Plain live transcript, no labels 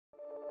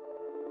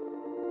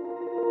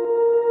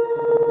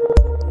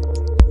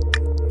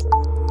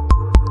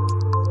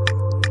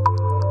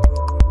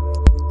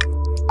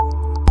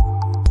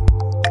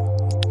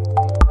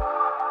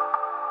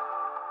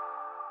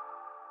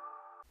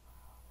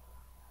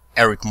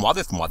Eric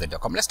Mothers,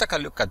 Mother.com. Let's take a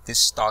look at this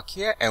stock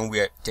here, and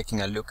we're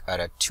taking a look at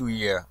a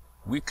 2-year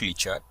weekly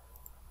chart,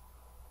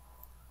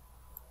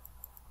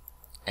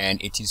 and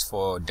it is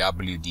for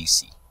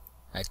WDC.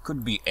 It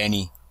could be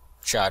any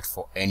chart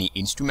for any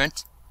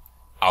instrument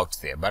out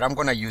there, but I'm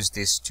going to use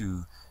this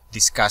to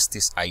discuss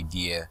this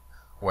idea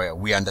where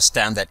we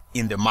understand that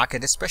in the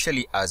market,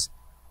 especially as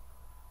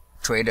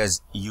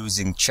traders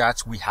using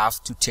charts, we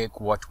have to take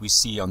what we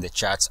see on the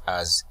charts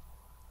as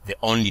the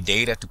only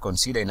data to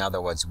consider. In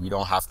other words, we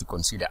don't have to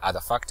consider other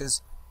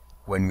factors.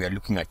 When we are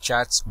looking at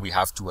charts, we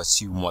have to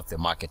assume what the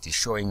market is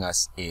showing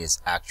us is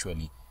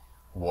actually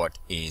what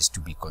is to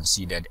be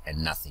considered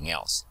and nothing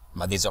else.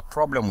 But there's a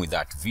problem with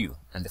that view,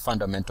 and the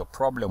fundamental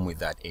problem with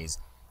that is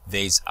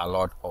there's a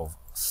lot of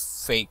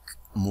fake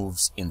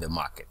moves in the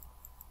market.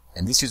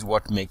 And this is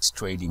what makes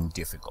trading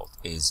difficult.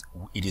 It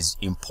is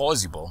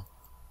impossible,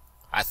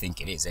 I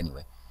think it is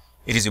anyway,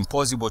 it is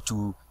impossible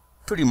to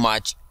pretty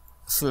much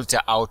filter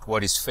out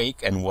what is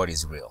fake and what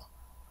is real.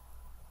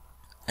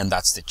 And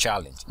that's the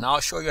challenge. Now I'll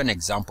show you an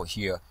example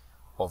here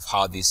of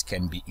how this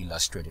can be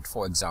illustrated.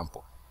 For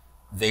example,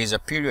 there is a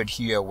period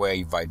here where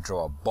if I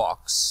draw a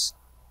box,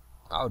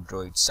 I'll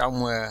draw it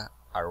somewhere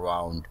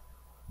around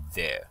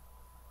there.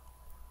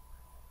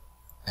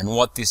 And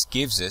what this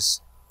gives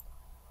us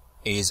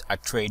is a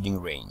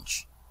trading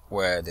range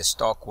where the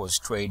stock was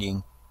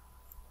trading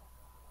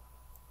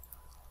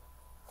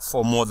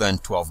for more than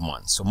 12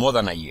 months, so more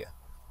than a year.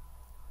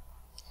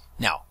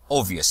 Now,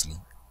 obviously,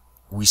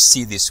 we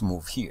see this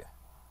move here.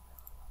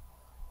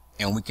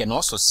 And we can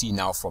also see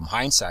now from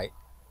hindsight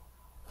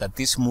that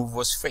this move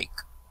was fake.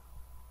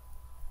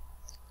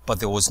 But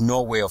there was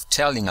no way of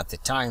telling at the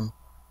time,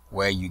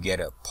 where you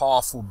get a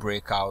powerful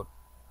breakout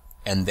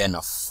and then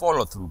a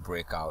follow-through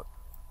breakout,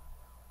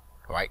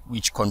 right,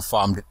 which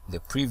confirmed the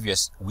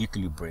previous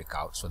weekly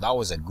breakout. So that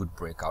was a good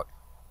breakout.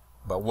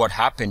 But what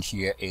happened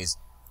here is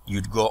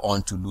you'd go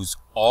on to lose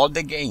all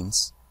the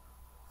gains,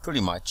 pretty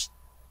much,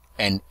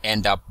 and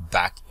end up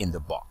back in the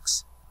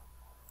box.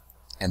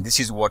 And this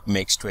is what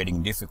makes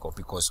trading difficult,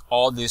 because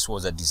all this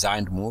was a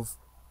designed move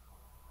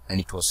and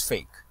it was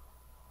fake.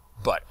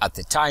 But at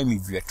the time,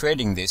 if you were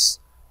trading this,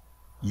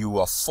 you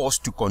were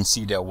forced to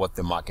consider what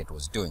the market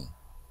was doing,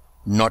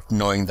 not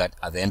knowing that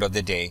at the end of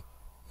the day,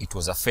 it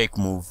was a fake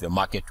move. The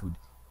market would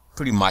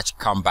pretty much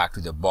come back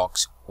to the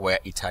box where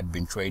it had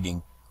been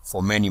trading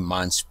for many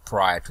months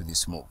prior to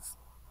this move.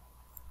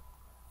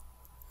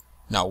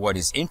 Now, what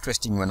is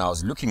interesting when I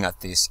was looking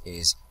at this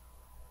is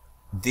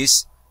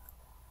this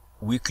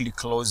weekly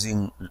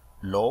closing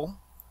low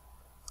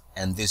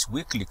and this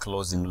weekly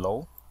closing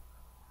low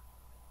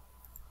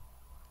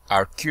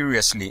are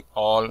curiously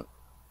all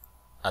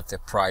at the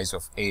price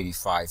of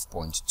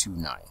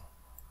 85.29.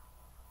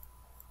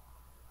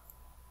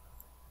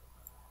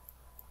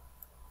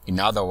 In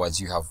other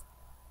words, you have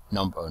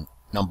number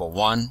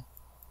one,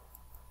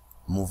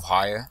 move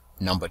higher,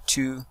 number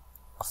two,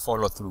 a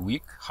follow-through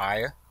week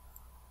higher,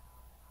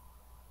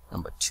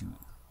 number two,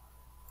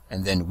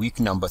 and then week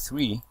number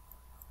three,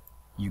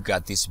 you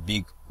got this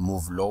big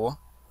move lower,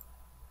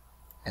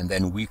 and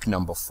then week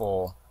number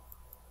four,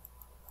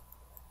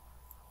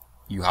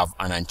 you have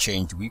an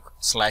unchanged week,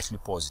 slightly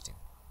positive.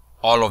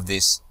 All of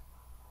this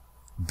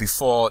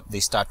before they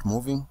start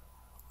moving.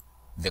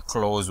 The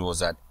close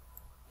was at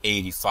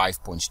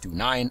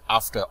 85.29.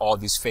 After all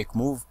this fake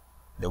move,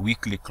 the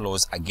weekly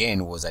close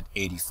again was at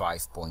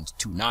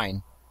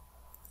 85.29,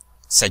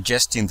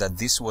 suggesting that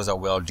this was a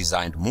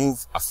well-designed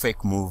move, a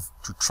fake move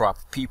to trap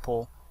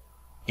people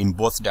in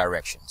both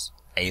directions,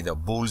 either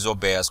bulls or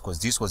bears,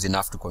 because this was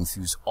enough to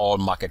confuse all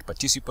market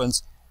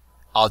participants,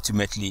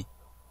 ultimately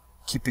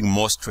keeping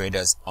most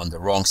traders on the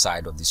wrong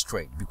side of this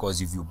trade.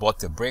 Because if you bought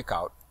the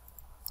breakout,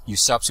 you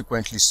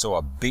subsequently saw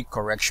a big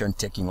correction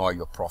taking all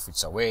your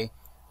profits away,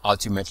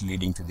 ultimately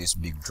leading to this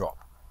big drop.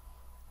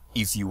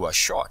 If you were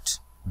short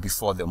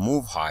before the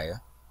move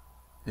higher,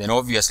 then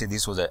obviously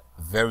this was a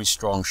very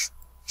strong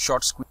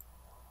short squeeze,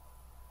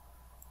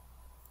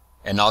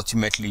 and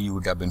ultimately you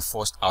would have been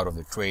forced out of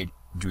the trade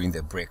during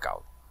the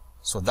breakout.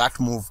 So that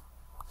move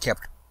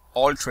kept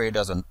all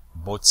traders on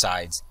both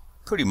sides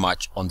pretty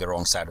much on the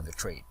wrong side of the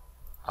trade.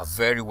 A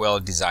very well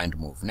designed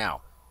move.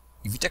 Now,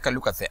 if you take a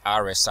look at the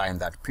RSI in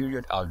that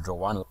period, I'll draw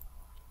one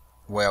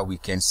where we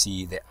can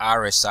see the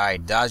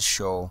RSI does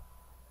show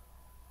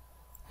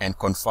and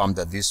confirm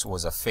that this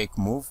was a fake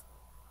move,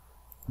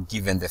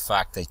 given the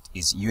fact that it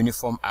is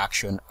uniform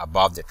action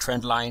above the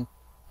trend line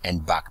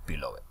and back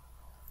below it.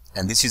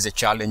 And this is a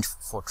challenge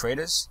for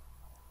traders.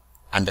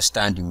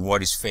 Understanding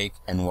what is fake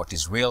and what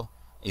is real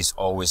is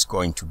always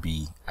going to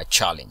be a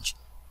challenge.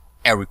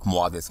 Eric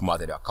Mothers,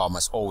 Mother.com.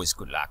 As always,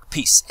 good luck,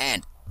 peace,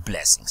 and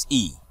blessings.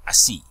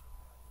 EACS.